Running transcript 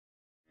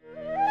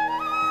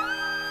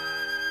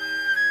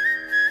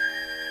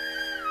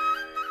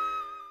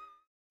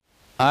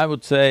I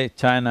would say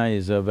China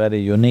is a very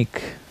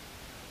unique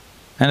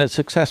and a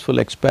successful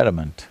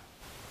experiment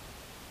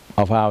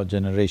of our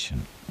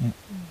generation.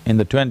 In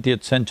the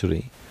 20th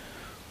century,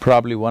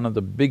 probably one of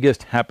the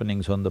biggest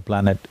happenings on the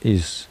planet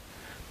is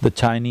the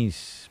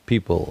Chinese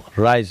people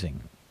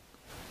rising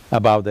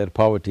above their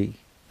poverty,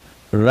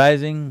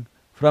 rising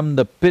from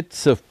the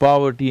pits of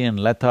poverty and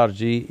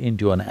lethargy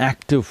into an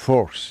active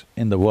force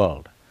in the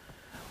world,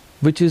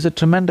 which is a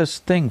tremendous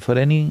thing for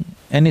any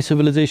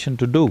civilization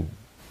to do.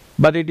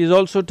 But it is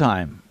also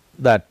time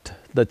that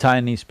the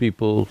Chinese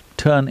people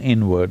turn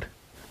inward.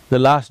 The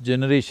last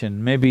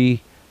generation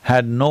maybe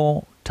had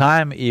no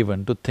time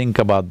even to think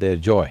about their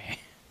joy.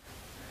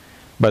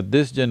 But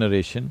this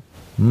generation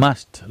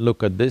must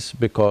look at this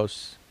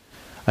because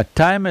a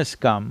time has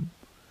come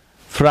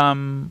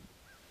from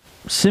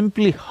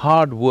simply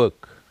hard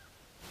work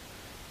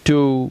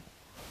to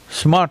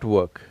smart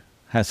work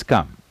has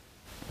come.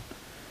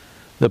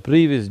 The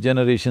previous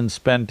generation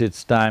spent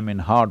its time in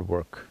hard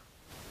work.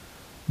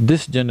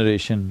 This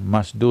generation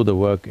must do the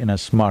work in a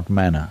smart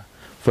manner.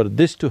 For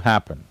this to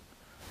happen,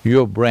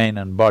 your brain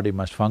and body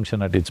must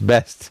function at its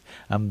best,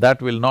 and that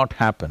will not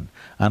happen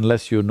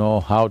unless you know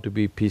how to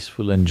be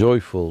peaceful and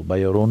joyful by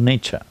your own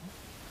nature.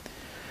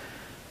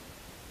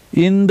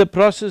 In the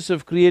process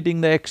of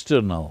creating the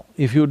external,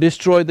 if you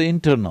destroy the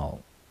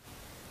internal,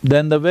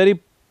 then the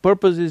very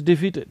purpose is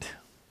defeated.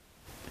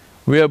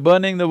 We are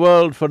burning the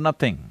world for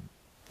nothing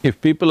if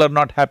people are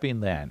not happy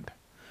in the end.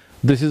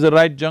 This is the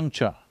right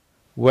juncture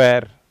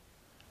where,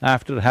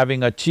 after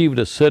having achieved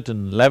a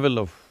certain level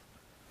of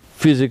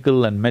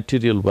physical and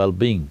material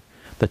well-being,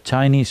 the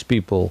Chinese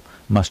people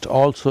must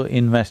also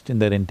invest in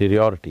their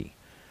interiority.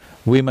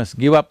 We must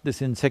give up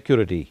this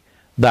insecurity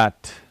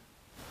that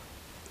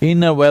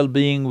inner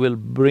well-being will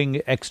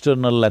bring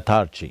external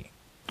lethargy.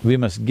 We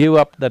must give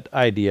up that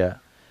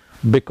idea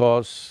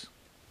because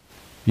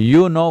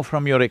you know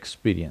from your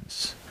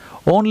experience,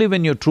 only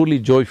when you're truly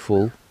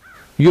joyful,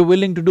 you're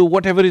willing to do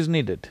whatever is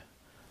needed.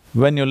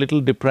 When you're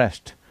little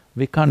depressed,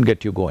 we can't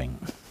get you going,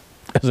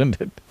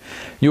 isn't it?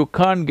 You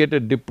can't get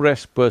a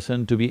depressed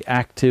person to be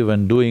active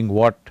and doing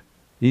what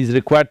is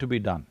required to be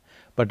done.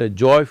 But a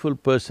joyful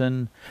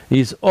person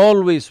is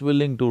always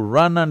willing to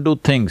run and do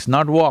things,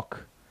 not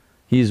walk.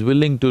 He is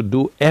willing to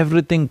do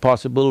everything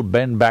possible,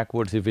 bend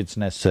backwards if it's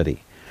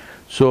necessary.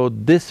 So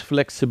this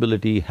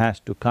flexibility has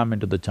to come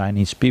into the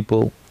Chinese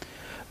people.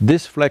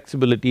 This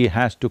flexibility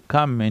has to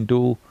come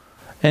into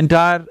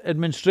entire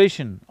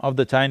administration of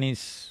the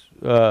Chinese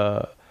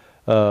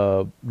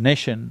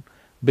nation,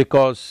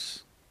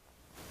 because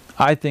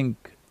I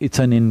think it's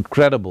an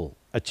incredible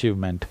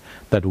achievement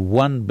that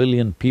 1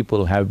 billion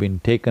people have been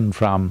taken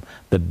from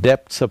the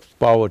depths of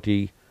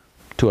poverty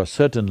to a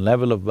certain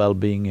level of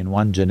well-being in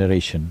one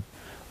generation.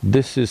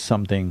 This is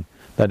something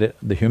that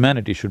the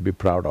humanity should be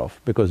proud of,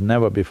 because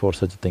never before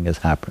such a thing has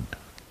happened.